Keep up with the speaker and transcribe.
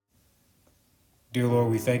Dear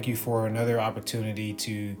Lord, we thank you for another opportunity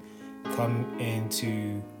to come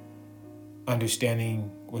into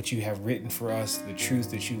understanding what you have written for us, the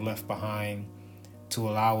truth that you left behind to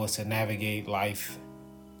allow us to navigate life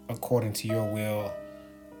according to your will,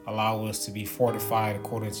 allow us to be fortified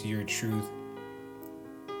according to your truth.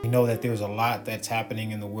 We know that there's a lot that's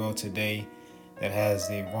happening in the world today that has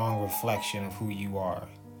the wrong reflection of who you are.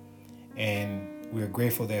 And we're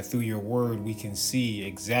grateful that through your word we can see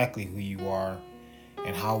exactly who you are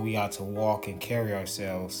and how we ought to walk and carry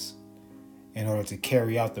ourselves in order to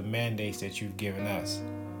carry out the mandates that you've given us.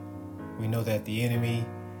 We know that the enemy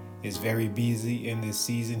is very busy in this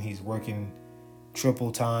season. He's working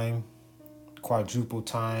triple time, quadruple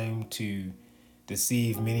time to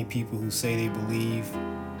deceive many people who say they believe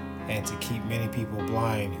and to keep many people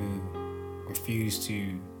blind who refuse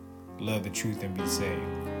to love the truth and be saved.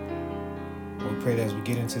 We pray that as we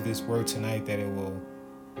get into this word tonight that it will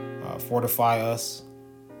fortify us,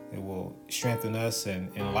 it will strengthen us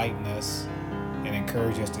and enlighten us and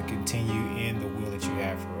encourage us to continue in the will that you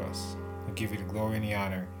have for us. We give you the glory and the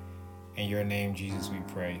honor. In your name, Jesus, we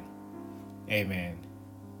pray. Amen.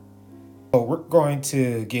 So we're going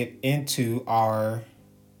to get into our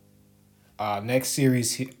next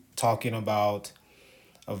series talking about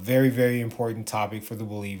a very, very important topic for the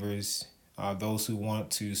believers, those who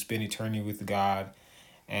want to spend eternity with God.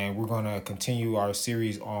 And we're going to continue our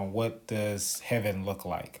series on what does heaven look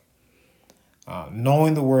like.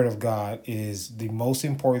 Knowing the word of God is the most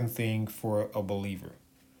important thing for a believer.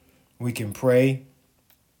 We can pray.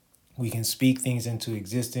 We can speak things into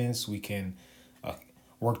existence. We can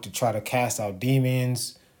work to try to cast out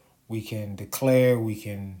demons. We can declare. We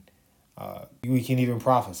can even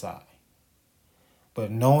prophesy.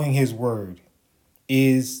 But knowing his word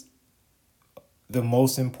is the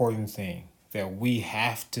most important thing that we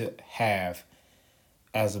have to have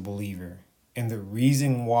as a believer. And the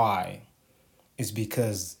reason why is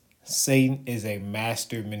because Satan is a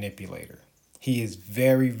master manipulator. He is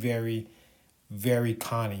very, very, very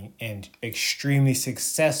cunning and extremely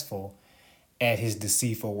successful at his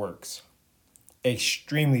deceitful works.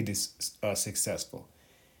 Extremely successful.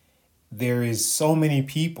 There is so many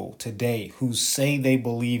people today who say they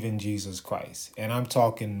believe in Jesus Christ, and I'm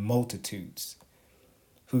talking multitudes,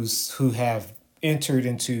 who have entered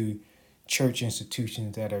into church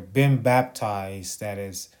institutions, that have been baptized, that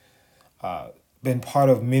has been part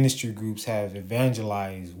of ministry groups, have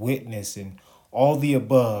evangelized, witnessed, and all the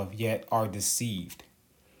above, yet are deceived.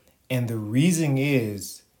 And the reason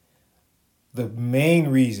is, the main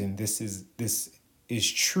reason this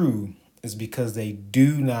is true is because they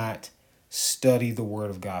do not study the word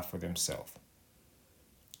of God for themselves.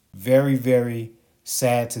 Very, very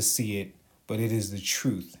sad to see it, but it is the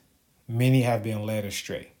truth. Many have been led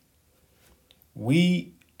astray.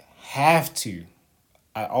 We have to,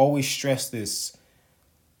 I always stress this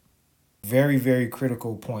very, very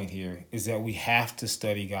critical point here, is that we have to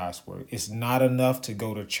study God's word. It's not enough to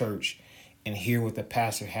go to church and hear what the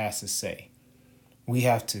pastor has to say. We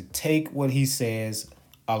have to take what he says,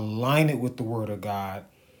 align it with the word of God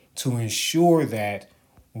to ensure that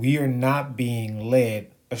we are not being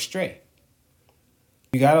led astray.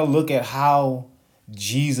 You got to look at how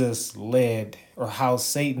Jesus led, or how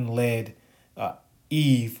Satan led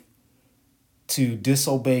Eve to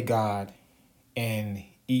disobey God and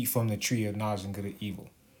eat from the tree of knowledge and good and evil.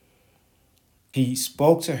 He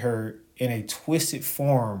spoke to her in a twisted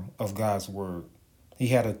form of God's word. He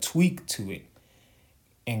had a tweak to it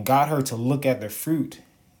and got her to look at the fruit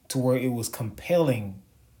to where it was compelling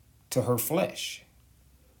to her flesh.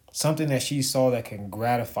 Something that she saw that can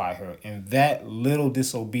gratify her. And that little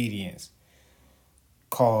disobedience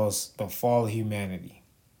caused the fall of humanity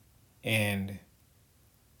and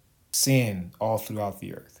sin all throughout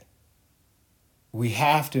the earth. We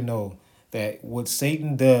have to know that what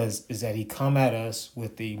Satan does is that he come at us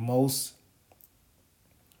with the most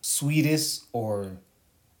sweetest or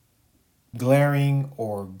glaring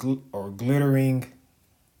or glittering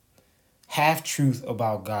half-truth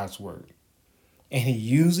about God's word. And he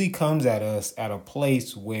usually comes at us at a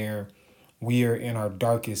place where we are in our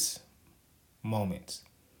darkest moments,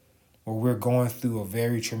 where we're going through a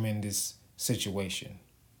very tremendous situation.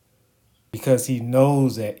 Because he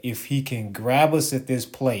knows that if he can grab us at this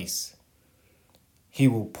place, he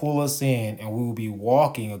will pull us in and we will be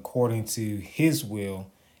walking according to his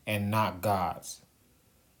will and not God's.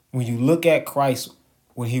 When you look at Christ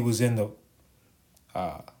when he was in the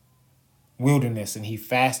wilderness and he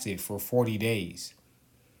fasted for 40 days,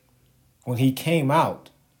 when he came out,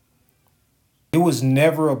 it was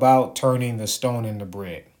never about turning the stone into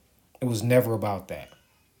bread. It was never about that.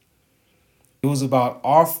 It was about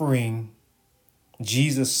offering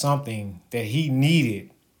Jesus something that he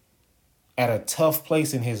needed at a tough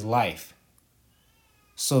place in his life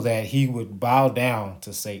so that he would bow down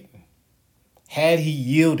to Satan. Had he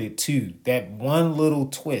yielded to that one little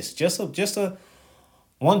twist, just a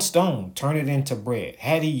one stone, turn it into bread.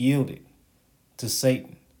 Had he yielded to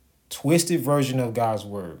Satan, twisted version of God's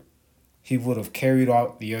word, he would have carried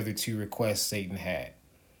out the other two requests Satan had.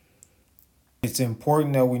 It's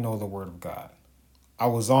important that we know the word of God. I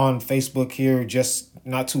was on Facebook here just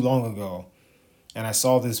not too long ago, and I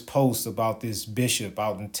saw this post about this bishop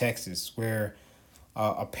out in Texas where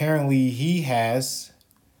apparently he has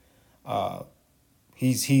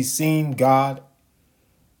he's seen God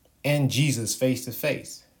and Jesus face to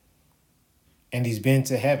face, and he's been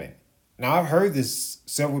to heaven. Now, I've heard this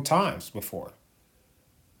several times before.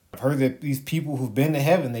 I've heard that these people who've been to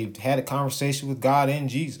heaven, they've had a conversation with God and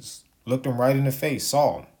Jesus, looked him right in the face,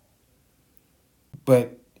 saw him.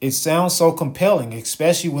 But it sounds so compelling,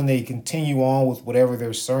 especially when they continue on with whatever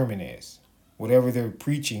their sermon is, whatever their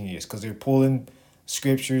preaching is, because they're pulling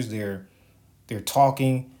scriptures, they're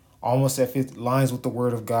talking almost as if it lines with the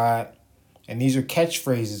word of God. And these are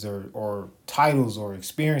catchphrases or titles or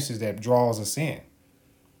experiences that draws us in.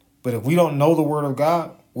 But if we don't know the word of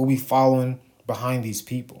God, we'll be following behind these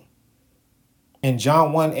people. In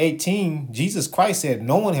John 1:18, Jesus Christ said,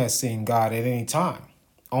 "No one has seen God at any time.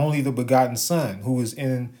 Only the begotten Son, who is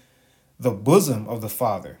in the bosom of the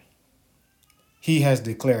Father. He has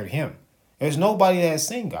declared him." There's nobody that has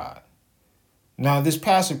seen God. Now, this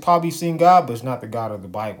pastor probably seen God, but it's not the God of the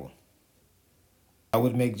Bible. That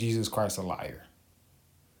would make Jesus Christ a liar.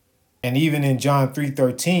 And even in John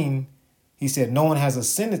 3:13, he said, "No one has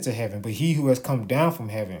ascended to heaven, but he who has come down from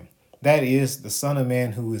heaven, that is the Son of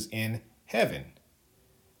Man who is in heaven."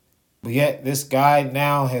 But yet this guy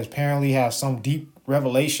now has apparently have some deep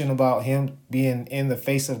revelation about him being in the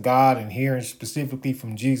face of God and hearing specifically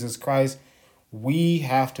from Jesus Christ. We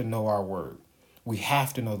have to know our word. We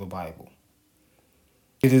have to know the Bible.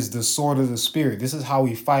 It is the sword of the Spirit. This is how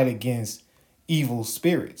we fight against evil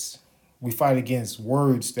spirits. We fight against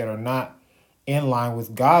words that are not in line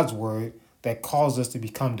with God's word that cause us to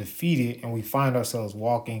become defeated, and we find ourselves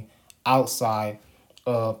walking outside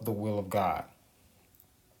of the will of God.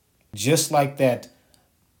 Just like that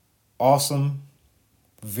awesome,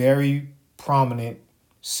 very prominent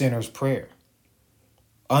sinner's prayer.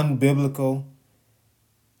 Unbiblical,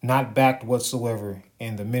 not backed whatsoever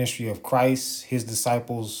in the ministry of Christ, his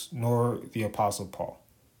disciples, nor the Apostle Paul.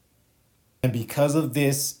 And because of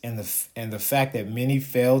this and the fact that many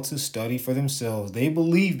fail to study for themselves, they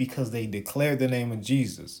believe because they declare the name of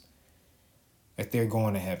Jesus that they're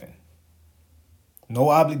going to heaven. No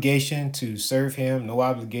obligation to serve him, no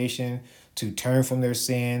obligation to turn from their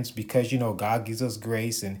sins because, God gives us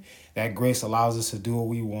grace and that grace allows us to do what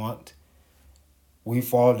we want. We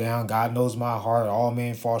fall down. God knows my heart. All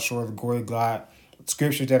men fall short of the glory of God.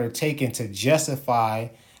 Scriptures that are taken to justify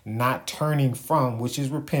not turning from, which is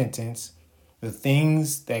repentance, the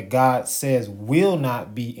things that God says will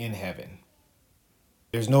not be in heaven.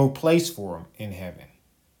 There's no place for them in heaven.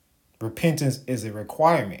 Repentance is a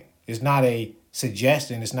requirement. It's not a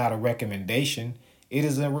suggestion. It's not a recommendation. It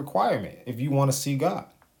is a requirement if you want to see God.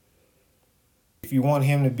 If you want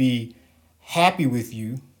him to be happy with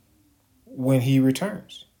you when he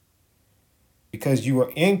returns. Because you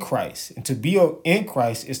are in Christ. And to be in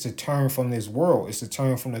Christ is to turn from this world. It's to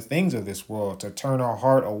turn from the things of this world. To turn our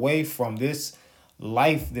heart away from this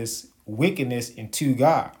life, this wickedness, into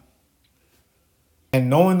God. And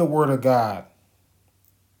knowing the word of God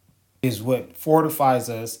is what fortifies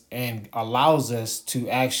us and allows us to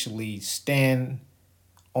actually stand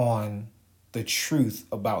on the truth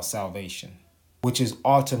about salvation, which is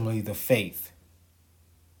ultimately the faith.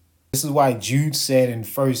 This is why Jude said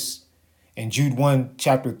in Jude 1,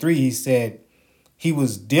 chapter 3, he said he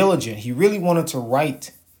was diligent. He really wanted to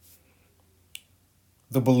write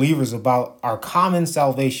the believers about our common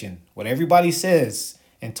salvation, what everybody says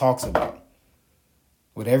and talks about,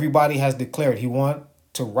 what everybody has declared. He wanted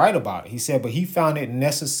to write about it. He said, but he found it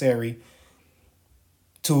necessary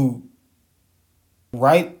to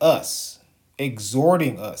write us,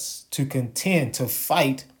 exhorting us to contend, to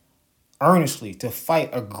fight earnestly, to fight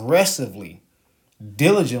aggressively,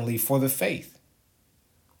 diligently for the faith,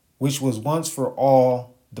 which was once for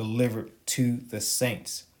all delivered to the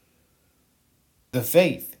saints. The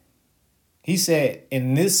faith. He said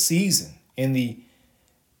in this season, in the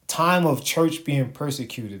time of church being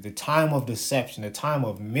persecuted, the time of deception, the time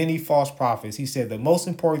of many false prophets, he said the most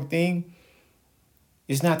important thing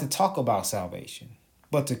is not to talk about salvation,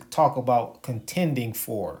 but to talk about contending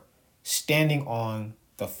for, standing on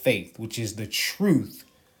the faith, which is the truth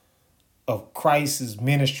of Christ's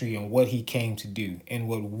ministry and what he came to do and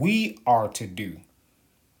what we are to do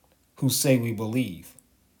who say we believe.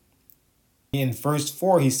 In verse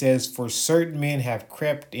 4, he says, "For certain men have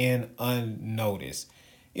crept in unnoticed."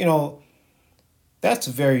 You know, that's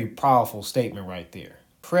a very powerful statement right there.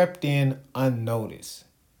 Crept in unnoticed.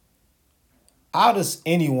 How does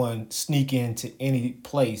anyone sneak into any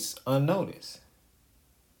place unnoticed?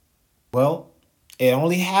 Well, it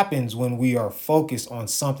only happens when we are focused on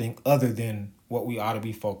something other than what we ought to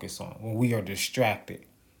be focused on, when we are distracted.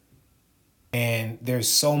 And there's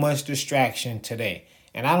so much distraction today.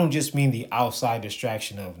 And I don't just mean the outside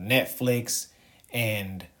distraction of Netflix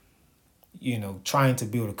and, trying to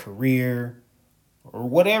build a career or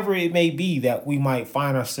whatever it may be that we might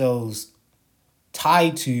find ourselves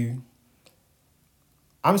tied to.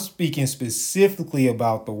 I'm speaking specifically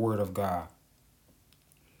about the Word of God.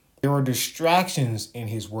 There are distractions in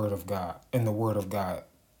his Word of God, in the Word of God,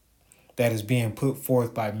 that is being put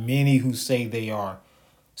forth by many who say they are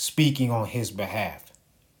speaking on his behalf.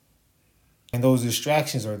 And those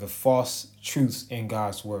distractions are the false truths in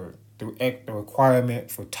God's Word, the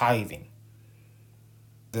requirement for tithing.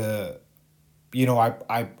 I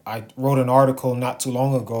wrote an article not too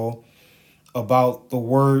long ago about the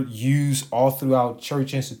word used all throughout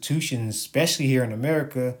church institutions, especially here in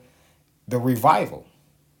America, the revival.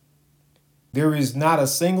 There is not a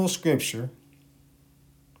single scripture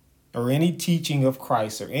or any teaching of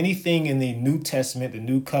Christ or anything in the New Testament, the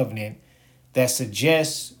New Covenant, that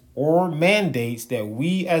suggests or mandates that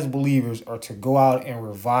we as believers are to go out and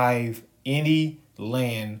revive any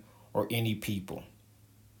land or any people.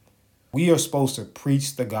 We are supposed to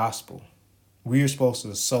preach the gospel. We are supposed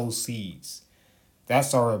to sow seeds.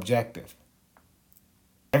 That's our objective.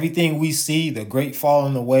 Everything we see, the great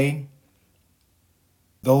falling away,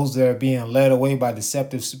 those that are being led away by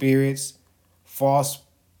deceptive spirits, false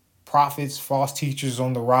prophets, false teachers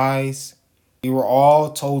on the rise, we were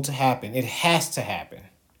all told to happen. It has to happen.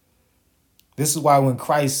 This is why when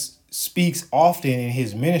Christ speaks often in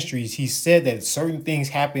his ministries, he said that certain things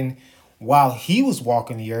happened while he was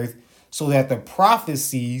walking the earth so that the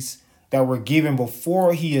prophecies that were given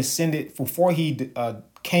before he ascended, before he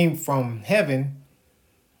came from heaven,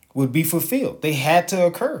 would be fulfilled. They had to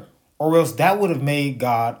occur, or else that would have made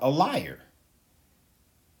God a liar.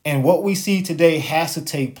 And what we see today has to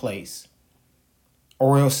take place,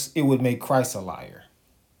 or else it would make Christ a liar.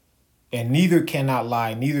 And neither cannot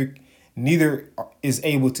lie, neither is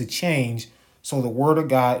able to change. So the word of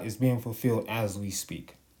God is being fulfilled as we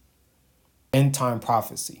speak. End time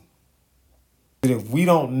prophecy. But if we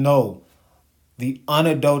don't know the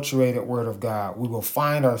unadulterated word of God, we will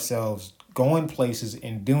find ourselves going places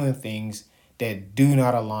and doing things that do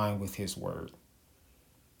not align with his word.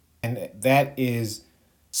 And that is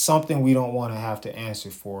something we don't want to have to answer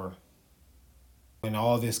for when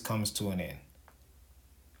all this comes to an end.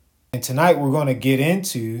 And tonight we're going to get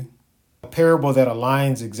into a parable that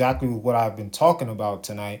aligns exactly with what I've been talking about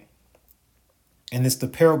tonight. And it's the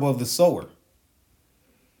parable of the sower.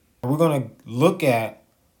 We're going to look at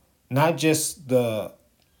not just the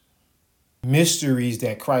mysteries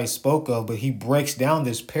that Christ spoke of, but he breaks down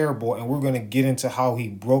this parable, and we're going to get into how he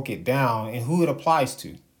broke it down and who it applies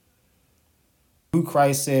to. Who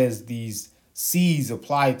Christ says these seeds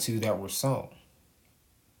apply to that were sown.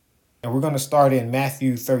 And we're going to start in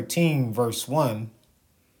Matthew 13, verse 1.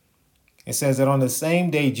 It says that on the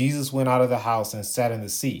same day, Jesus went out of the house and sat in the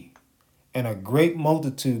sea, and a great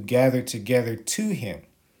multitude gathered together to him,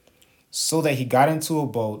 so that he got into a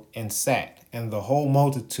boat and sat, and the whole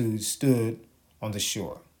multitude stood on the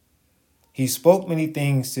shore. He spoke many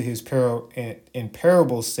things to his in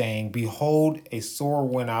parables, saying, "Behold, a sower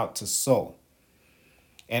went out to sow.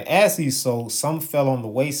 And as he sowed, some fell on the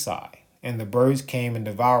wayside, and the birds came and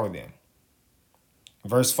devoured them."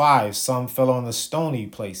 Verse 5, some fell on the stony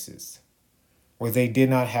places, where they did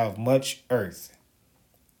not have much earth,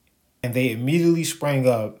 and they immediately sprang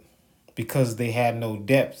up, because they had no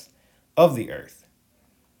depth of the earth.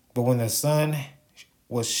 But when the sun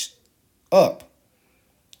was up,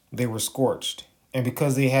 they were scorched, and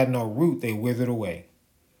because they had no root, they withered away.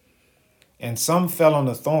 And some fell on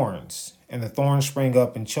the thorns, and the thorns sprang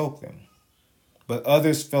up and choked them. But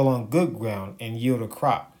others fell on good ground and yielded a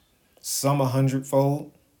crop, some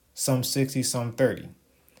 100-fold, some 60, some 30.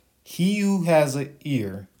 He who has an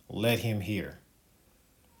ear, let him hear.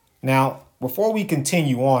 Now, before we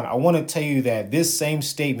continue on, I want to tell you that this same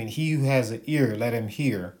statement, he who has an ear, let him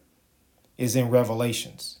hear, is in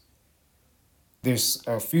Revelations. There's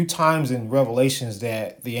a few times in Revelations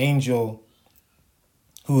that the angel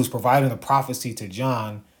who is providing the prophecy to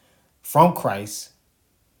John from Christ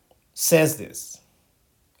says this.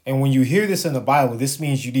 And when you hear this in the Bible, this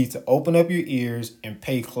means you need to open up your ears and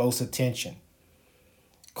pay close attention.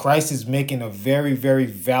 Christ is making a very, very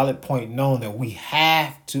valid point known that we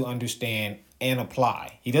have to understand and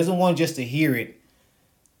apply. He doesn't want just to hear it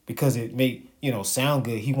because it may, sound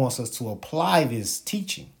good. He wants us to apply this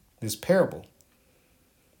teaching, this parable.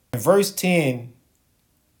 In verse 10,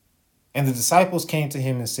 and the disciples came to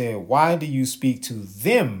him and said, "Why do you speak to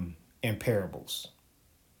them in parables?"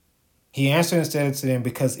 He answered and said to them,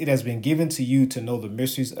 "Because it has been given to you to know the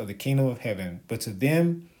mysteries of the kingdom of heaven, but to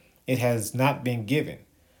them it has not been given.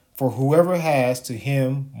 For whoever has, to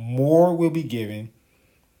him more will be given,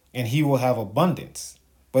 and he will have abundance.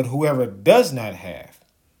 But whoever does not have,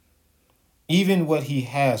 even what he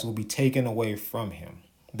has will be taken away from him.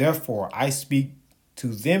 Therefore I speak to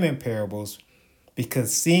them in parables,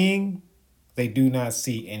 because seeing they do not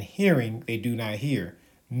see, and hearing they do not hear,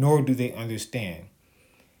 nor do they understand.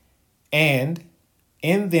 And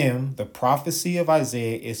in them the prophecy of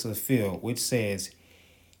Isaiah is fulfilled, which says,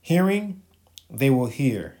 Hearing they will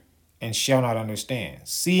hear, and shall not understand.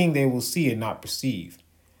 Seeing they will see and not perceive.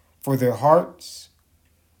 For their hearts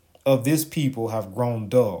of this people have grown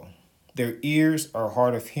dull. Their ears are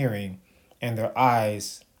hard of hearing, and their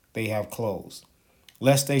eyes they have closed.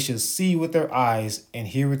 Lest they should see with their eyes and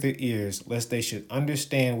hear with their ears, lest they should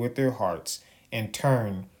understand with their hearts and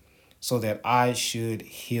turn, so that I should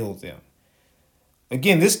heal them.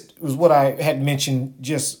 Again, this was what I had mentioned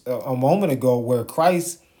just a moment ago, where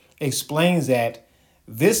Christ explains that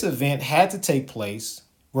this event had to take place,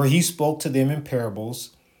 where he spoke to them in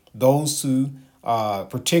parables, those who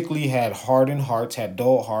particularly had hardened hearts, had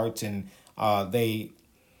dull hearts, and they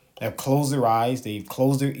have closed their eyes, they've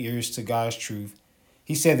closed their ears to God's truth.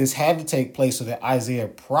 He said this had to take place so that Isaiah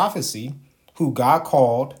prophecy, who God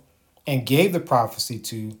called and gave the prophecy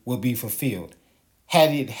to, will be fulfilled.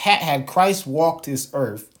 Had Christ walked this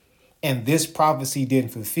earth and this prophecy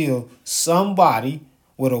didn't fulfill, somebody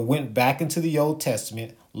would have went back into the Old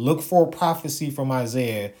Testament, looked for a prophecy from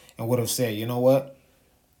Isaiah, and would have said, you know what?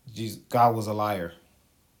 God was a liar.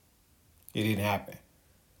 It didn't happen.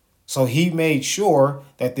 So he made sure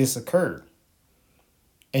that this occurred.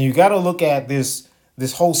 And you got to look at this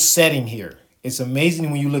whole setting here. It's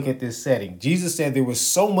amazing when you look at this setting. Jesus said there were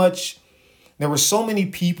so many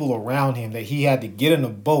people around him that he had to get in a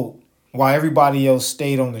boat while everybody else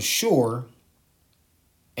stayed on the shore,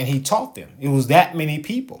 and he taught them. It was that many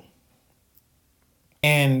people.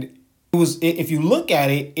 And if you look at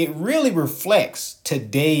it, it really reflects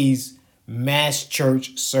today's mass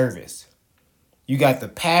church service. You got the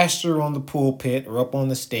pastor on the pulpit or up on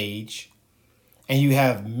the stage, and you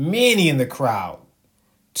have many in the crowd,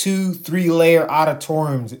 2-3 layer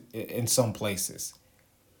auditoriums in some places.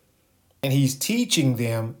 And he's teaching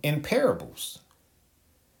them in parables.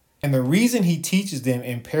 And the reason he teaches them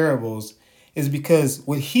in parables is because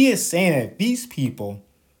what he is saying that these people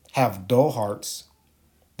have dull hearts,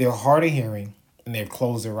 they're hard of hearing, and they've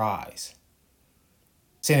closed their eyes.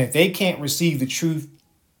 Saying if they can't receive the truth,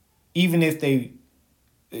 even if they,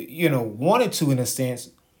 wanted to in a sense,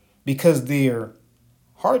 because their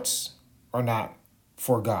hearts are not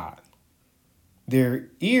for God. Their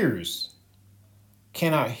ears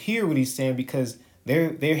cannot hear what he's saying because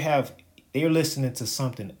they're listening to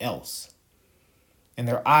something else. And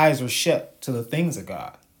their eyes are shut to the things of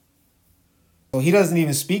God. So he doesn't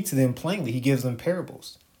even speak to them plainly. He gives them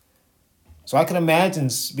parables. So I can imagine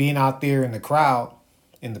being out there in the crowd,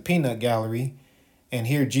 in the peanut gallery, and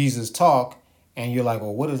hear Jesus talk, and you're like,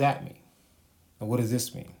 well, what does that mean? And what does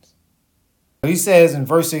this mean? But he says in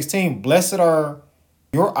verse 16, Blessed are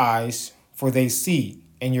your eyes, for they see,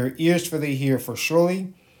 and your ears, for they hear. For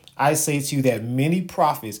surely I say to you that many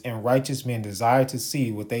prophets and righteous men desire to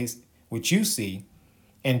see what you see,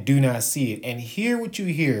 and do not see it, and hear what you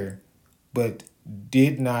hear, but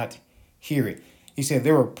did not hear it. He said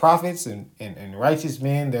there were prophets and righteous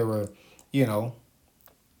men. There were,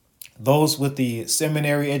 those with the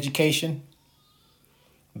seminary education,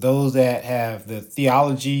 those that have the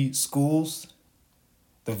theology schools,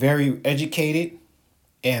 the very educated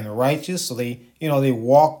and righteous. So they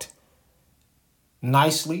walked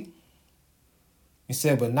nicely. He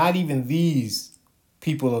said, but not even these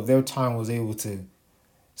people of their time was able to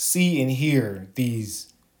see and hear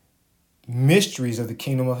these mysteries of the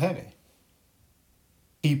kingdom of heaven.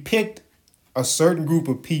 He picked a certain group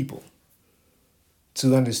of people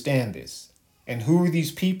to understand this. And who are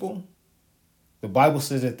these people? The Bible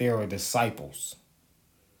says that they are disciples.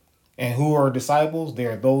 And who are disciples? They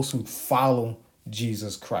are those who follow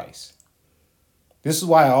Jesus Christ. This is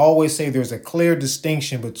why I always say there's a clear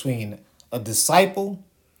distinction between a disciple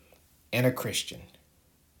and a Christian.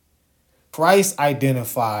 Christ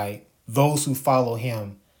identified those who follow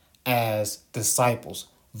him as disciples.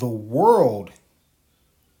 The world,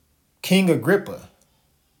 King Agrippa,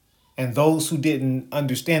 and those who didn't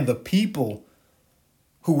understand, the people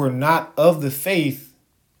who were not of the faith,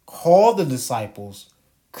 called the disciples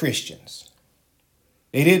Christians.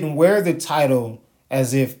 They didn't wear the title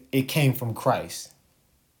as if it came from Christ.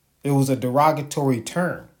 It was a derogatory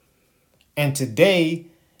term. And today,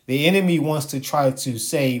 the enemy wants to try to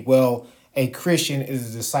say, well, a Christian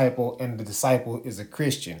is a disciple and the disciple is a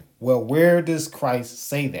Christian. Well, where does Christ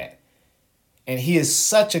say that? And he is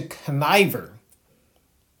such a conniver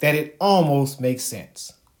that it almost makes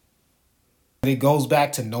sense. But it goes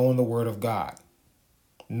back to knowing the word of God,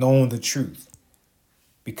 knowing the truth.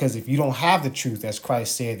 Because if you don't have the truth, as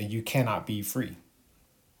Christ said, then you cannot be free.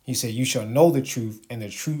 He said, you shall know the truth, and the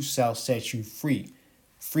truth shall set you free.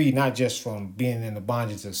 Free not just from being in the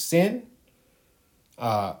bondage of sin,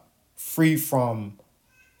 free from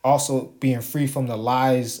also being free from the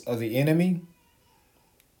lies of the enemy,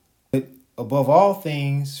 but above all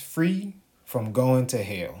things, free from going to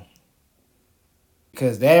hell.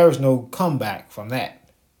 Because there is no comeback from that.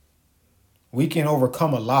 We can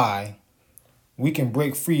overcome a lie. We can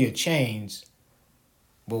break free of chains.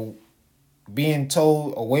 But being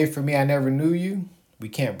told, away from me, I never knew you, we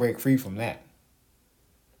can't break free from that.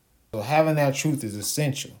 So having that truth is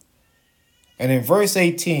essential. And in verse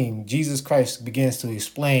 18, Jesus Christ begins to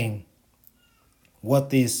explain what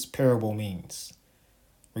this parable means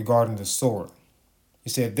regarding the sword. He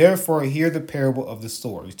said, therefore, hear the parable of the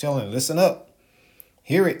sword. He's telling them, listen up.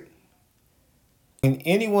 Hear it. When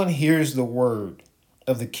anyone hears the word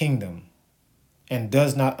of the kingdom and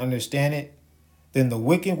does not understand it, then the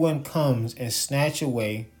wicked one comes and snatch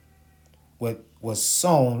away what was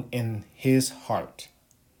sown in his heart.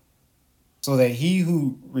 So that he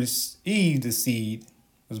who received the seed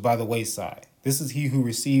was by the wayside. This is he who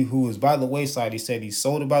received, who was by the wayside. He said he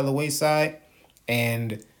sold it by the wayside,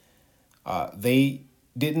 and they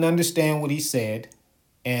didn't understand what he said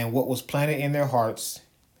and what was planted in their hearts.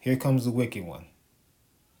 Here comes the wicked one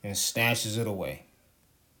and snatches it away.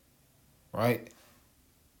 Right?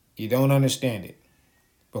 You don't understand it.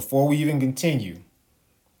 Before we even continue,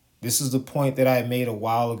 this is the point that I made a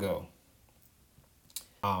while ago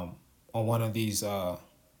on one of these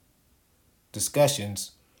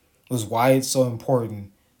discussions, was why it's so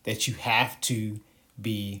important that you have to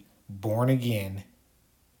be born again,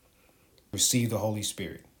 receive the Holy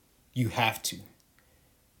Spirit. You have to.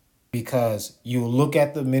 Because you look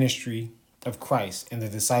at the ministry of Christ and the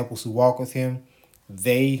disciples who walk with him,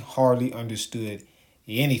 they hardly understood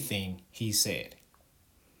anything he said.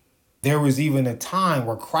 There was even a time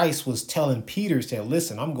where Christ was telling Peter, said,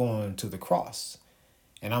 listen, I'm going to the cross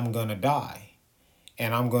and I'm going to die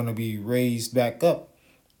and I'm going to be raised back up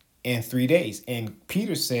in 3 days. And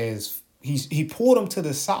Peter says, he pulled him to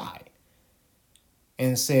the side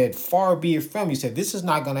and said, far be it from you. He said, this is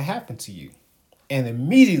not going to happen to you. And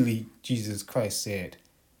immediately Jesus Christ said,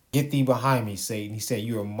 get thee behind me, Satan. He said,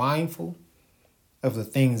 you are mindful of the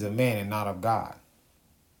things of man and not of God.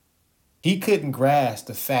 He couldn't grasp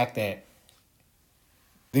the fact that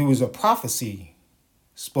there was a prophecy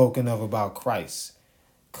spoken of about Christ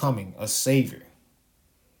coming, a savior,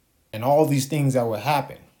 and all these things that would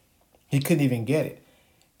happen. He couldn't even get it.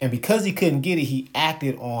 And because he couldn't get it, he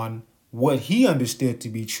acted on what he understood to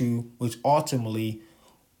be true, which ultimately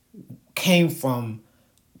came from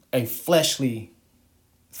a fleshly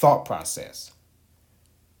thought process,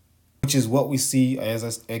 which is what we see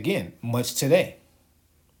as, again, much today.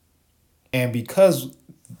 And because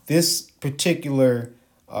this particular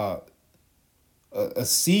a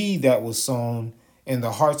seed that was sown in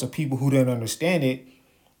the hearts of people who didn't understand it,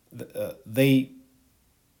 they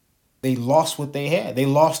lost what they had. They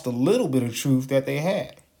lost a little bit of truth that they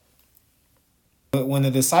had. But when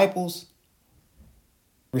the disciples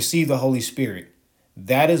received the Holy Spirit,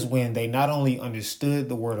 that is when they not only understood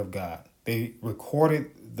the word of God, they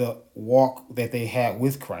recorded the walk that they had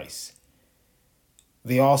with Christ.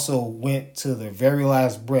 They also went to the very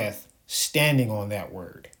last breath standing on that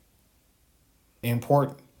word.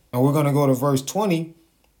 Important. Now we're going to go to verse 20,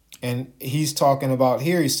 and he's talking about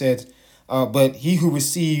here. He says, but he who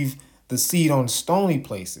received the seed on stony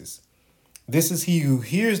places, this is he who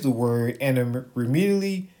hears the word and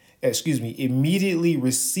immediately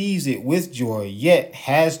receives it with joy, yet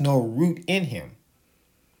has no root in him,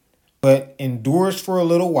 but endures for a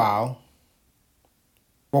little while.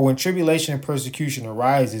 For when tribulation and persecution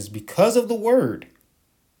arises because of the word,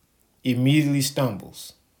 immediately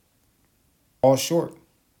stumbles, falls short.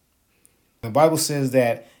 The Bible says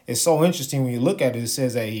that it's so interesting when you look at it. It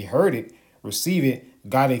says that he heard it, received it,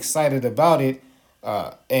 got excited about it.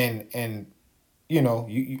 And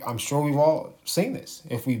I'm sure we've all seen this.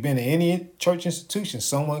 If we've been in any church institution,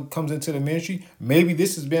 someone comes into the ministry, maybe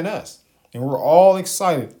this has been us. And we're all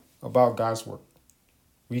excited about God's work.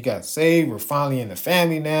 We got saved. We're finally in the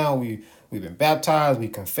family now. We've been baptized. We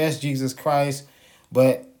confess Jesus Christ.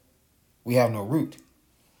 But we have no root.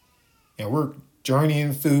 And we're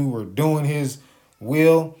journeying through. We're doing his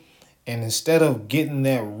will. And instead of getting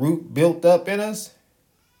that root built up in us,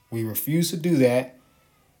 we refuse to do that.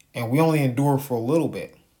 And we only endure for a little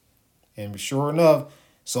bit. And sure enough,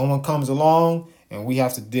 someone comes along and we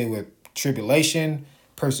have to deal with tribulation,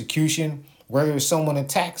 persecution, whether someone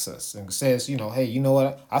attacks us and says, hey, you know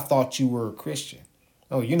what? I thought you were a Christian.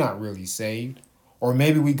 No, you're not really saved. Or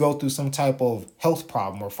maybe we go through some type of health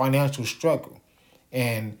problem or financial struggle.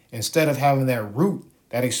 And instead of having that root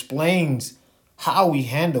that explains how we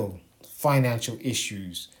handle financial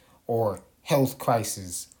issues or health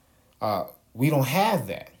crisis, we don't have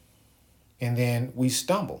that. And then we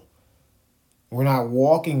stumble. We're not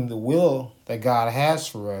walking the will that God has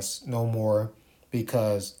for us no more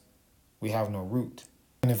because we have no root.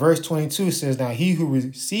 And in verse 22 it says, now he who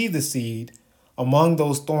received the seed among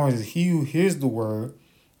those thorns is he who hears the word,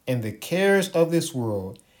 and the cares of this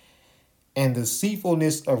world and the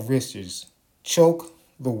deceitfulness of riches choke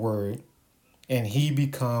the word, and he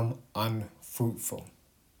become unfruitful.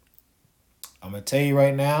 I'm going to tell you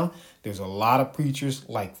right now, there's a lot of preachers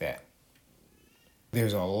like that.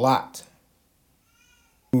 There's a lot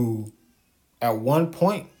who at one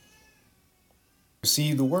point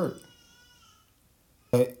received the word.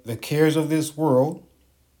 But the cares of this world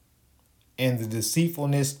and the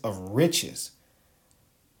deceitfulness of riches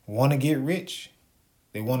want to get rich.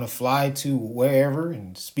 They want to fly to wherever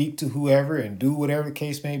and speak to whoever and do whatever the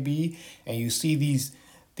case may be. And you see these,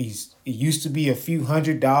 it used to be a few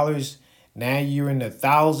 $100s. Now you're in the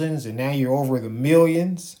thousands, and now you're over the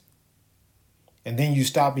millions. And then you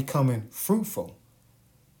stop becoming fruitful.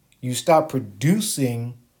 You stop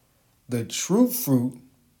producing the true fruit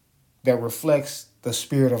that reflects the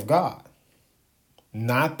Spirit of God.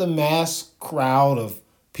 Not the mass crowd of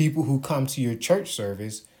people who come to your church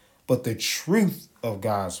service, but the truth of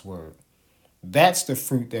God's word. That's the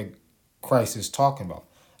fruit that Christ is talking about.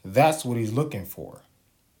 That's what he's looking for.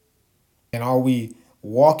 And are we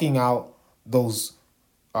walking out those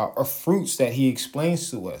fruits that he explains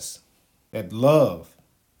to us? That love,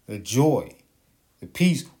 the joy, the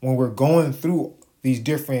peace. When we're going through these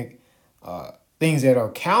different things that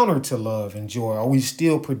are counter to love and joy, are we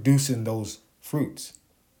still producing those fruits?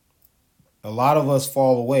 A lot of us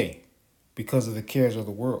fall away because of the cares of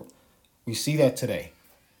the world. We see that today.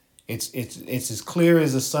 It's as clear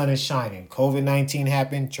as the sun is shining. COVID-19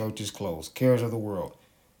 happened, church is closed. Cares of the world.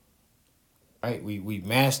 Right? We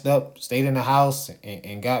masked up, stayed in the house,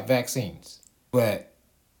 and got vaccines. But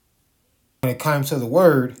when it comes to the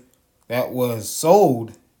word that was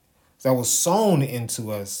sown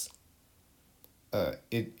into us,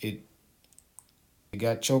 it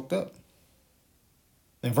got choked up.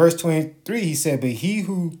 In verse 23, he said, but he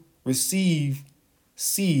who received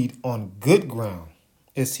seed on good ground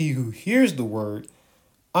is he who hears the word,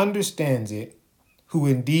 understands it, who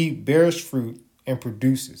indeed bears fruit and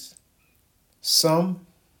produces. Some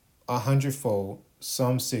 100-fold,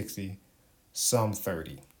 some 60, some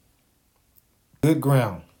 30. Good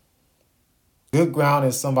ground. Good ground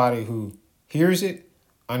is somebody who hears it,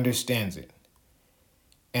 understands it.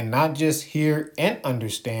 And not just hear and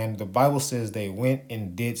understand. The Bible says they went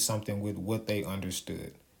and did something with what they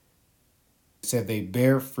understood. It said they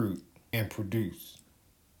bear fruit and produce.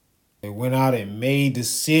 They went out and made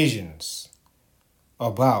decisions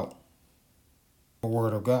about the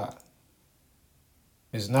word of God.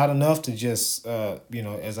 It's not enough to just,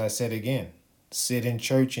 as I said again, sit in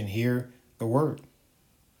church and hear the word.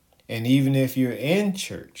 And even if you're in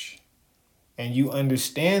church and you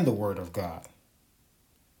understand the word of God,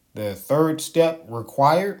 the third step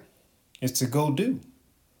required is to go do.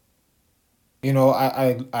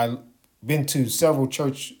 I've been to several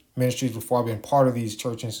church ministries before. I've been part of these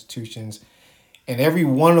church institutions. And every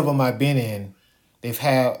one of them I've been in, they've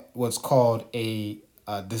had what's called a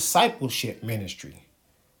discipleship ministry,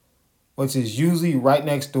 which is usually right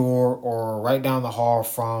next door or right down the hall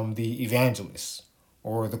from the evangelist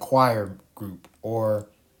or the choir group or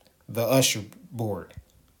the usher board.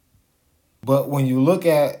 But when you look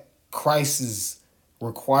at Christ's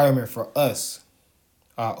requirement for us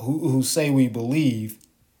who say we believe,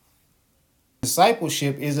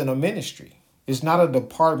 discipleship isn't a ministry. It's not a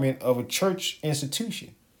department of a church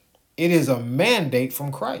institution. It is a mandate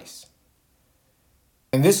from Christ.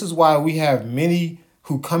 And this is why we have many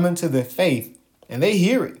who come into the faith and they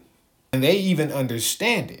hear it and they even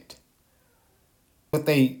understand it. But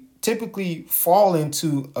they typically fall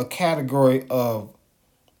into a category of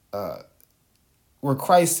where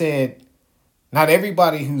Christ said, not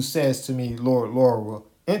everybody who says to me, Lord, Lord, will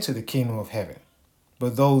enter the kingdom of heaven,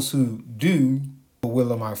 but those who do the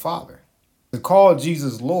will of my Father. To call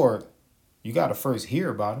Jesus Lord, you got to first hear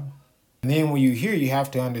about him. And then when you hear, you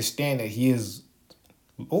have to understand that he is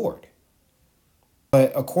Lord.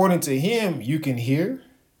 But according to him, you can hear,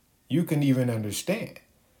 you can even understand.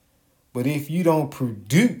 But if you don't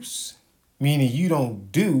produce, meaning you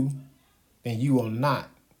don't do, then you will not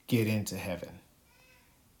get into heaven.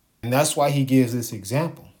 And that's why he gives this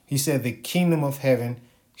example. He said, the kingdom of heaven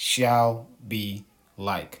shall be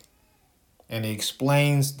like. And he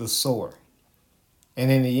explains the sower.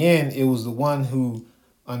 And in the end, it was the one who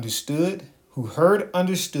understood, who heard,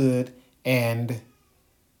 understood, and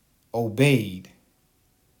obeyed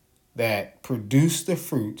that produced the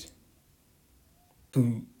fruit,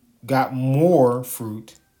 who got more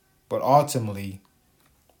fruit, but ultimately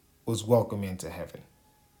was welcome into heaven.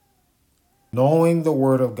 Knowing the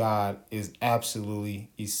word of God is absolutely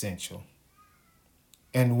essential.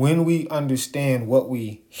 And when we understand what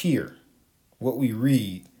we hear, what we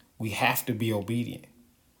read, we have to be obedient.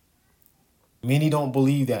 Many don't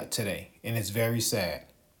believe that today, and it's very sad.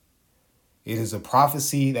 It is a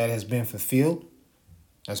prophecy that has been fulfilled.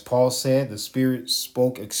 As Paul said, the Spirit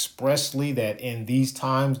spoke expressly that in these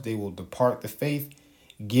times they will depart the faith,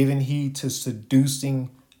 giving heed to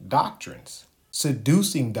seducing doctrines.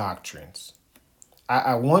 Seducing doctrines.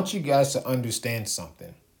 I want you guys to understand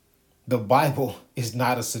something. The Bible is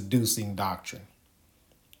not a seducing doctrine.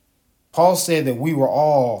 Paul said that we were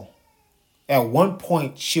all at one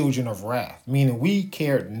point children of wrath, meaning we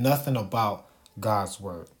cared nothing about God's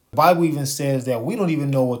word. The Bible even says that we don't even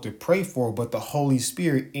know what to pray for, but the Holy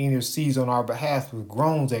Spirit intercedes on our behalf with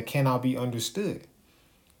groans that cannot be understood.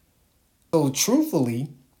 So truthfully,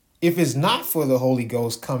 if it's not for the Holy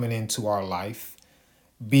Ghost coming into our life,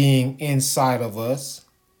 being inside of us,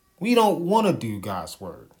 we don't want to do God's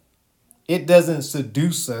word. It doesn't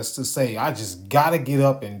seduce us to say, I just got to get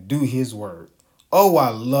up and do his word. Oh, I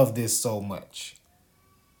love this so much.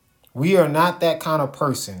 We are not that kind of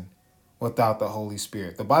person without the Holy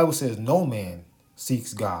Spirit. The Bible says no man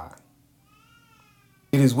seeks God.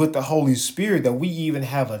 It is with the Holy Spirit that we even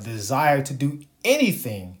have a desire to do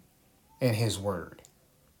anything in his word.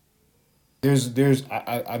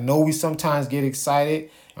 I know we sometimes get excited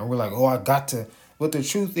and we're like, oh, I got to. But the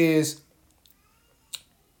truth is,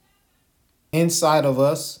 inside of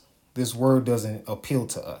us, this word doesn't appeal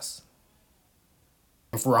to us.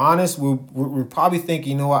 If we're honest, we're probably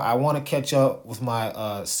thinking, you know what, I want to catch up with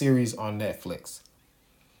my series on Netflix.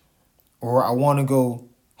 Or I want to go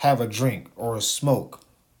have a drink or a smoke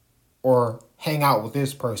or hang out with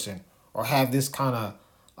this person or have this kind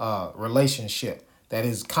of relationship that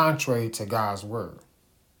is contrary to God's word.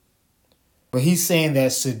 But he's saying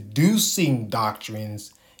that seducing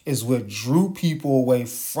doctrines is what drew people away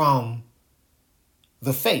from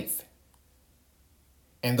the faith.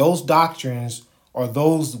 And those doctrines are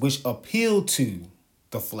those which appeal to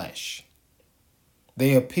the flesh.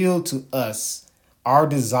 They appeal to us, our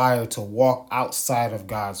desire to walk outside of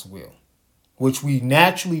God's will, which we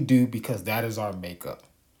naturally do because that is our makeup.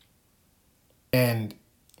 And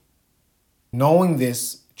knowing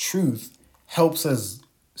this truth helps us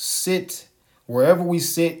sit wherever we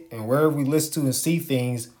sit and wherever we listen to and see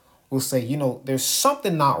things. We'll say, you know, there's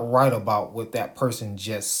something not right about what that person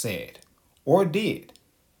just said or did.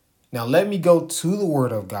 Now, let me go to the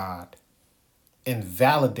word of God and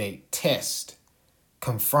validate, test,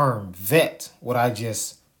 confirm, vet what I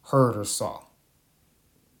just heard or saw.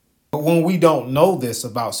 But when we don't know this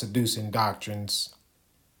about seducing doctrines,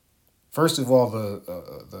 first of all,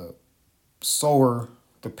 the sower,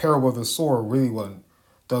 the parable of the sower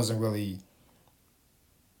doesn't really,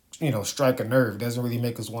 strike a nerve. Doesn't really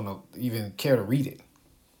make us want to even care to read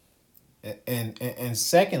it. And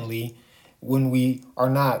secondly, when we are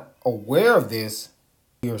not aware of this,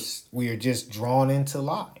 we are just drawn into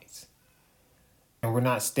lies. And we're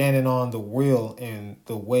not standing on the will and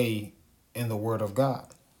the way in the word of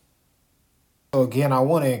God. So again, I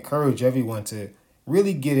want to encourage everyone to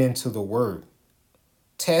really get into the word.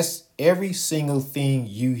 Test every single thing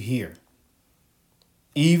you hear,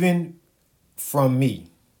 even from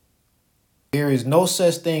me. There is no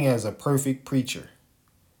such thing as a perfect preacher.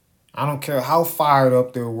 I don't care how fired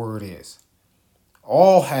up their word is.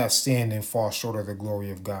 All have sinned and fall short of the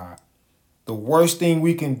glory of God. The worst thing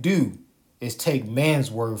we can do is take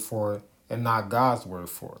man's word for it and not God's word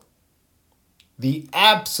for it. The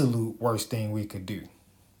absolute worst thing we could do.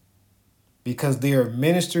 because they are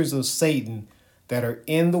ministers of Satan that are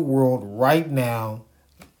in the world right now,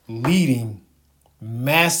 leading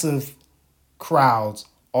massive crowds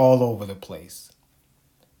all over the place.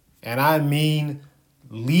 And I mean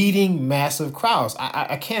leading massive crowds.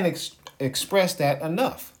 I can't express that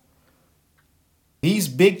enough. These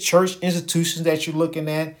big church institutions that you're looking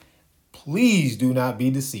at, please do not be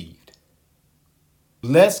deceived.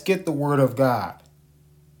 Let's get the word of God.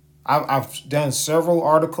 I've done several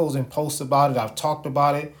articles and posts about it. I've talked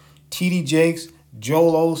about it. T.D. Jakes,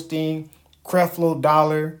 Joel Osteen, Creflo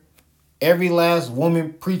Dollar, every last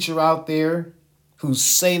woman preacher out there who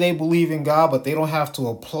say they believe in God, but they don't have to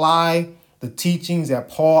apply the teachings that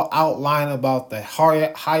Paul outlined about the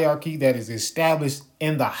hierarchy that is established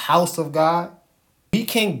in the house of God. We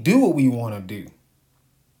can't do what we want to do.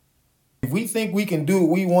 If we think we can do what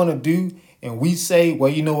we want to do and we say,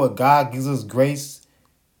 well, you know what, God gives us grace.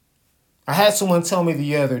 I had someone tell me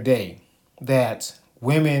the other day that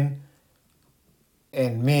women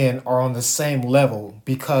and men are on the same level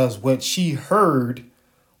because what she heard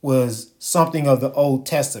was something of the Old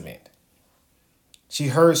Testament. She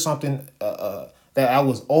heard something that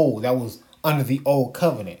was old, that was under the old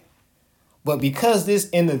covenant. But because this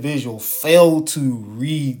individual failed to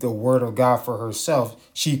read the word of God for herself,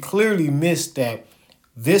 she clearly missed that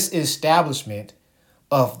this establishment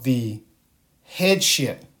of the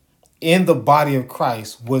headship in the body of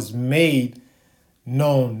Christ was made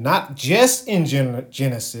known not just in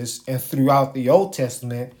Genesis and throughout the Old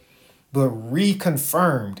Testament, but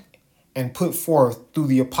reconfirmed and put forth through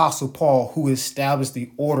the Apostle Paul, who established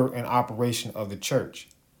the order and operation of the church.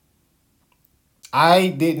 I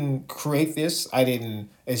didn't create this. I didn't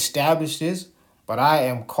establish this, but I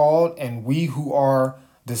am called, and we who are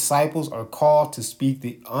disciples are called to speak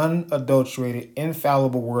the unadulterated,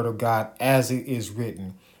 infallible word of God as it is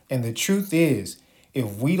written. And the truth is,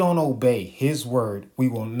 if we don't obey his word, we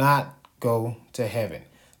will not go to heaven.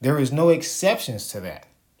 There is no exceptions to that.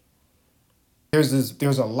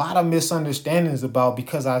 There's a lot of misunderstandings about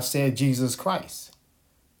because I've said Jesus Christ,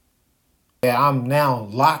 that I'm now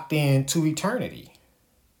locked into eternity.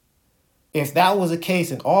 If that was the case,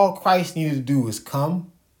 and all Christ needed to do was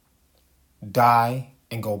come, die,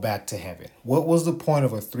 and go back to heaven, what was the point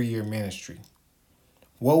of a 3-year ministry?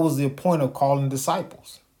 What was the point of calling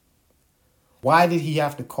disciples? Why did he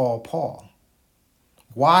have to call Paul?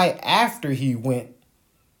 Why, after he went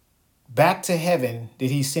back to heaven,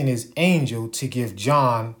 did he send his angel to give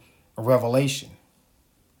John a revelation?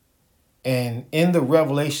 And in the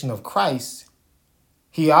revelation of Christ,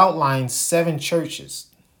 he outlined 7 churches,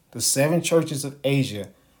 the 7 churches of Asia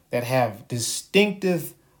that have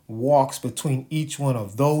distinctive walks between each one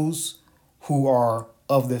of those who are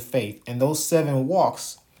of the faith. And those 7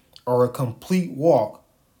 walks are a complete walk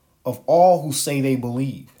of all who say they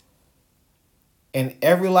believe. And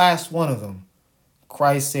every last one of them,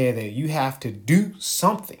 Christ said that you have to do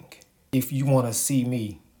something if you want to see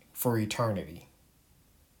me for eternity.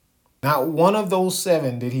 Not one of those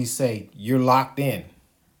 7 did he say, you're locked in.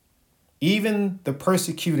 Even the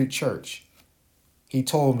persecuted church, he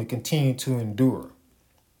told them to continue to endure.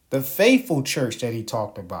 The faithful church that he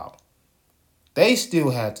talked about, they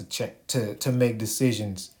still had to check to make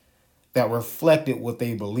decisions that reflected what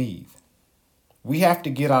they believe. We have to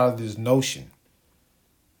get out of this notion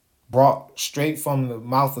brought straight from the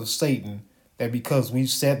mouth of Satan that because we've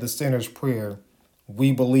said the sinner's prayer,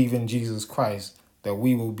 we believe in Jesus Christ, that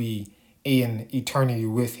we will be in eternity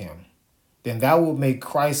with him. Then that will make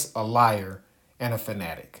Christ a liar and a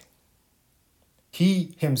fanatic.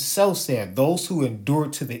 He himself said, those who endure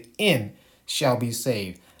to the end shall be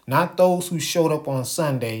saved. Not those who showed up on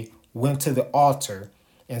Sunday, went to the altar,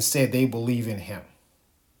 and said they believe in him.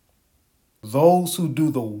 Those who do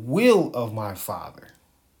the will of my Father.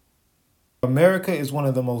 America is one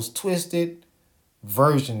of the most twisted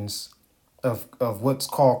versions of what's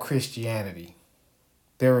called Christianity.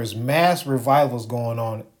 There is mass revivals going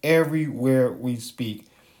on everywhere we speak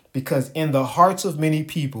because in the hearts of many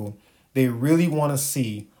people, they really want to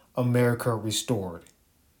see America restored.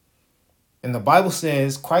 And the Bible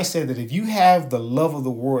says, Christ said that if you have the love of the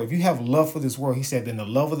world, if you have love for this world, he said, then the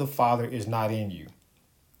love of the Father is not in you.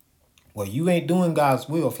 Well, you ain't doing God's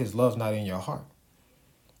will if his love's not in your heart.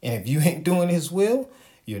 And if you ain't doing his will,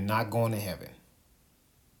 you're not going to heaven.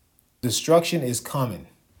 Destruction is coming.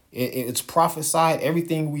 It's prophesied.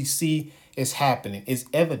 Everything we see is happening. It's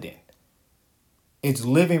evident. It's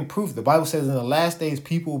living proof. The Bible says in the last days,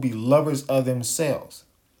 people will be lovers of themselves.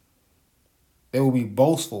 They will be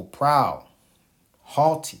boastful, proud,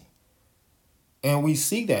 haughty. And we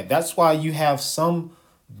see that. That's why you have some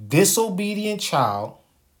disobedient child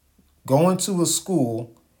going to a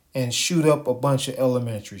school and shoot up a bunch of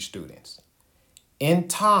elementary students. In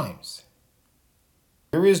times,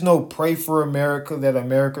 there is no pray for America that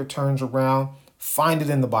America turns around. Find it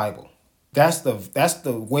in the Bible. That's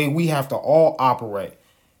the way we have to all operate.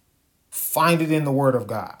 Find it in the Word of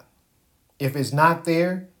God. If it's not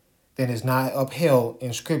there, then it's not upheld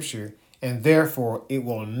in Scripture, and therefore it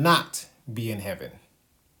will not be in heaven.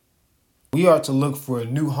 We are to look for a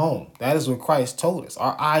new home. That is what Christ told us.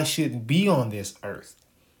 Our eyes shouldn't be on this earth.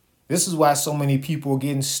 This is why so many people are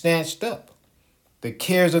getting snatched up. The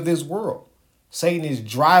cares of this world. Satan is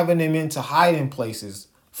driving them into hiding places,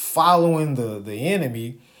 following the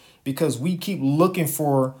enemy, because we keep looking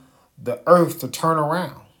for the earth to turn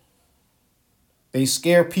around. They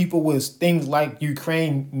scare people with things like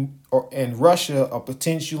Ukraine and Russia, a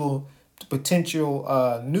potential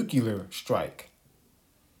nuclear strike.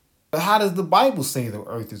 But how does the Bible say the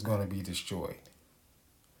earth is going to be destroyed?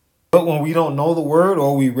 But when we don't know the word,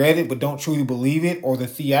 or we read it but don't truly believe it, or the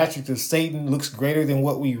theatrics of Satan looks greater than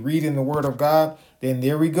what we read in the word of God, then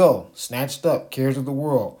there we go, snatched up, cares of the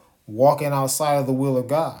world, walking outside of the will of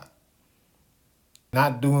God,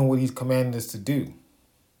 not doing what he's commanded us to do.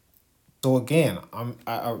 So again,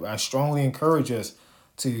 I strongly encourage us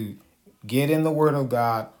to get in the word of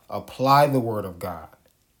God, apply the word of God.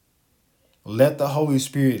 Let the Holy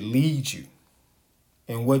Spirit lead you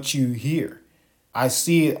in what you hear. I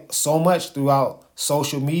see it so much throughout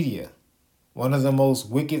social media. One of the most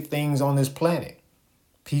wicked things on this planet.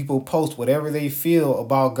 People post whatever they feel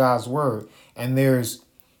about God's word, and there's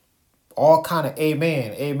all kind of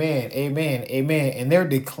amen, amen, amen, amen. And they're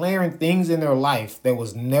declaring things in their life that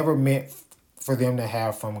was never meant for them to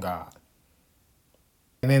have from God.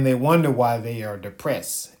 And then they wonder why they are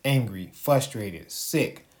depressed, angry, frustrated,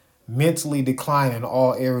 sick, mentally declined in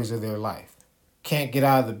all areas of their life. Can't get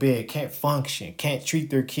out of the bed, can't function, can't treat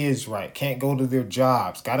their kids right, can't go to their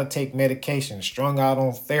jobs, got to take medication, strung out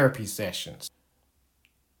on therapy sessions.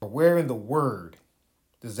 But where in the word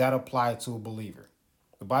does that apply to a believer?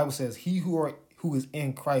 The Bible says, he who is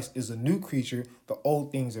in Christ is a new creature, the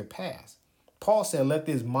old things are past. Paul said, let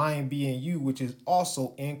this mind be in you, which is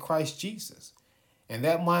also in Christ Jesus. And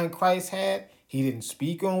that mind Christ had, he didn't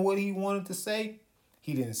speak on what he wanted to say.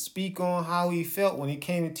 He didn't speak on how he felt when he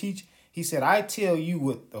came to teach. He said, I tell you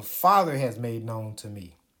what the Father has made known to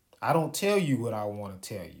me. I don't tell you what I want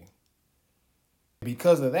to tell you.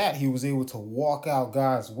 Because of that, he was able to walk out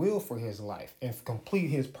God's will for his life and complete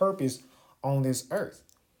his purpose on this earth.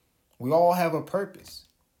 We all have a purpose.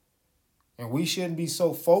 And we shouldn't be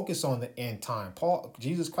so focused on the end time.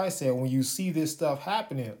 Jesus Christ said, when you see this stuff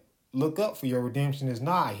happening, look up, for your redemption is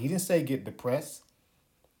nigh. He didn't say get depressed.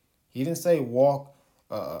 He didn't say walk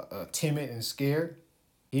timid and scared.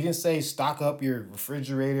 He didn't say stock up your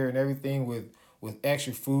refrigerator and everything with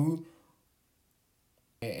extra food.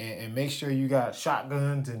 And make sure you got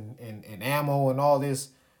shotguns and ammo and all this,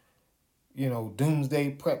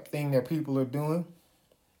 doomsday prep thing that people are doing.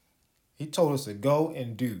 He told us to go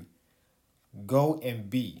and do. Go and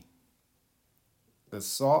be the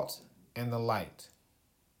salt and the light.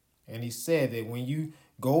 And he said that when you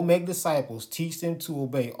go make disciples, teach them to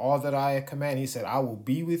obey all that I have commanded. He said, I will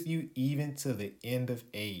be with you even to the end of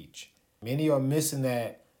age. Many are missing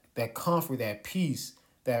that comfort, that peace,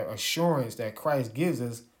 that assurance that Christ gives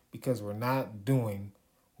us because we're not doing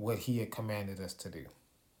what he had commanded us to do.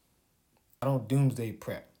 I don't doomsday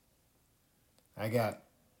prep. I got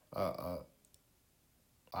a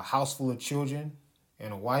house full of children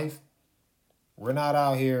and a wife. We're not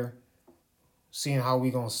out here seeing how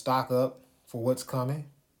we're going to stock up for what's coming.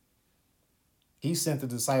 He sent the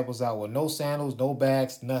disciples out with no sandals, no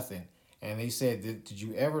bags, nothing. And they said, did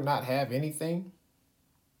you ever not have anything?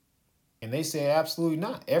 And they said, absolutely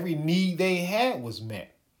not. Every need they had was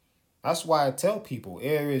met. That's why I tell people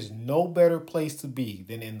there is no better place to be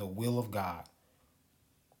than in the will of God.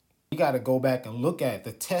 We got to go back and look at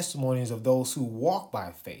the testimonies of those who walk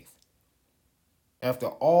by faith. After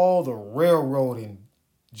all the railroading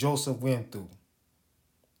Joseph went through,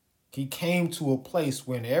 he came to a place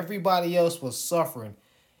when everybody else was suffering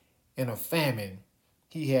in a famine.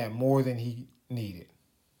 He had more than he needed.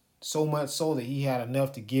 So much so that he had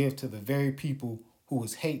enough to give to the very people who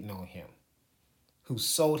was hating on him, who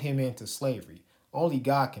sold him into slavery. Only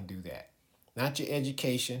God can do that. Not your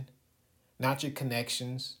education, not your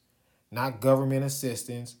connections, not government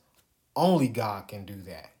assistance. Only God can do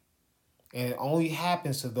that. And it only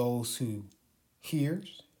happens to those who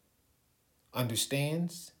hears,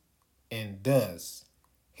 understands, and does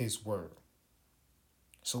his word.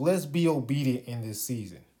 So let's be obedient in this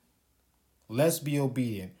season. Let's be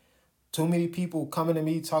obedient. Too many people coming to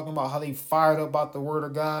me talking about how they fired up about the word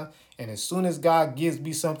of God, and as soon as God gives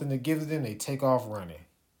me something to give to them, they take off running.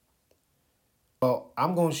 Well,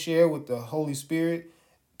 I'm going to share what the Holy Spirit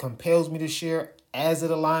compels me to share as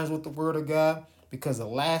it aligns with the word of God, because the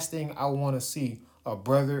last thing I want to see a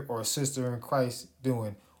brother or a sister in Christ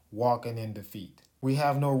doing, walking in defeat. We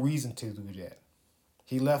have no reason to do that.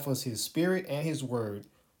 He left us his spirit and his word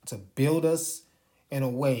to build us in a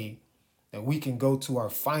way that we can go to our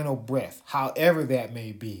final breath, however that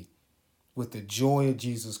may be, with the joy of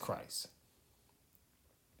Jesus Christ.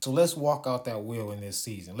 So let's walk out that will in this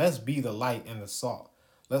season. Let's be the light and the salt.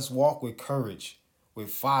 Let's walk with courage, with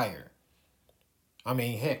fire. I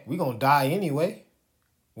mean, heck, we're going to die anyway,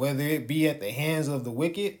 whether it be at the hands of the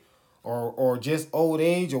wicked or just old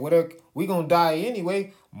age or whatever. We're going to die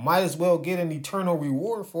anyway. Might as well get an eternal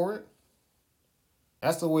reward for it.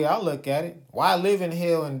 That's the way I look at it. Why live in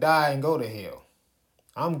hell and die and go to hell?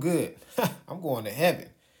 I'm good. I'm going to heaven.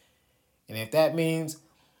 And if that means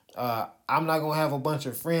I'm not going to have a bunch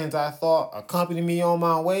of friends I thought accompany me on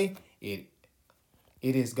my way, it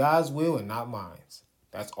is God's will and not mine.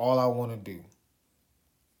 That's all I want to do.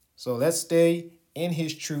 So let's stay in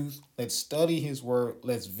his truth. Let's study his word.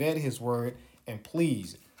 Let's vet his word. And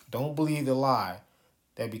please don't believe the lie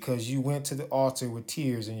that because you went to the altar with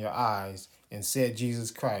tears in your eyes and said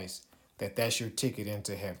Jesus Christ, that's your ticket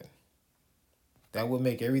into heaven. That would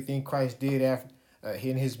make everything Christ did after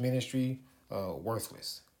in his ministry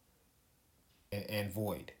worthless and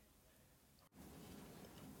void.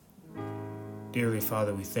 Dearly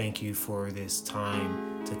Father, we thank you for this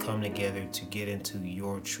time to come together to get into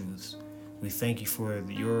your truths. We thank you for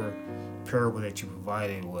your parable that you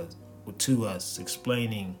provided to us,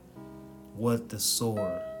 explaining what the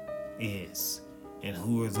sower is and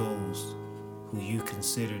who are those who you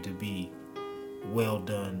consider to be well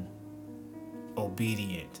done,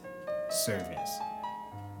 obedient servants.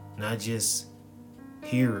 Not just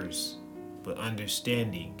hearers, but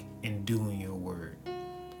understanding and doing your word.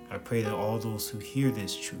 I pray that all those who hear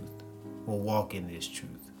this truth will walk in this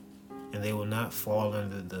truth, and they will not fall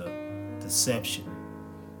under the deception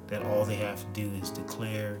that all they have to do is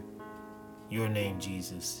declare your name,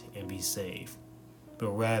 Jesus, and be saved, but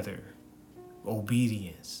rather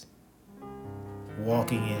obedience,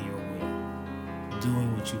 walking in your will,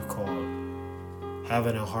 doing what you've called,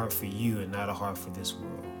 having a heart for you and not a heart for this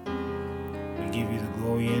world. We give you the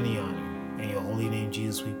glory and the honor. In your holy name,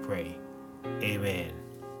 Jesus, we pray. Amen.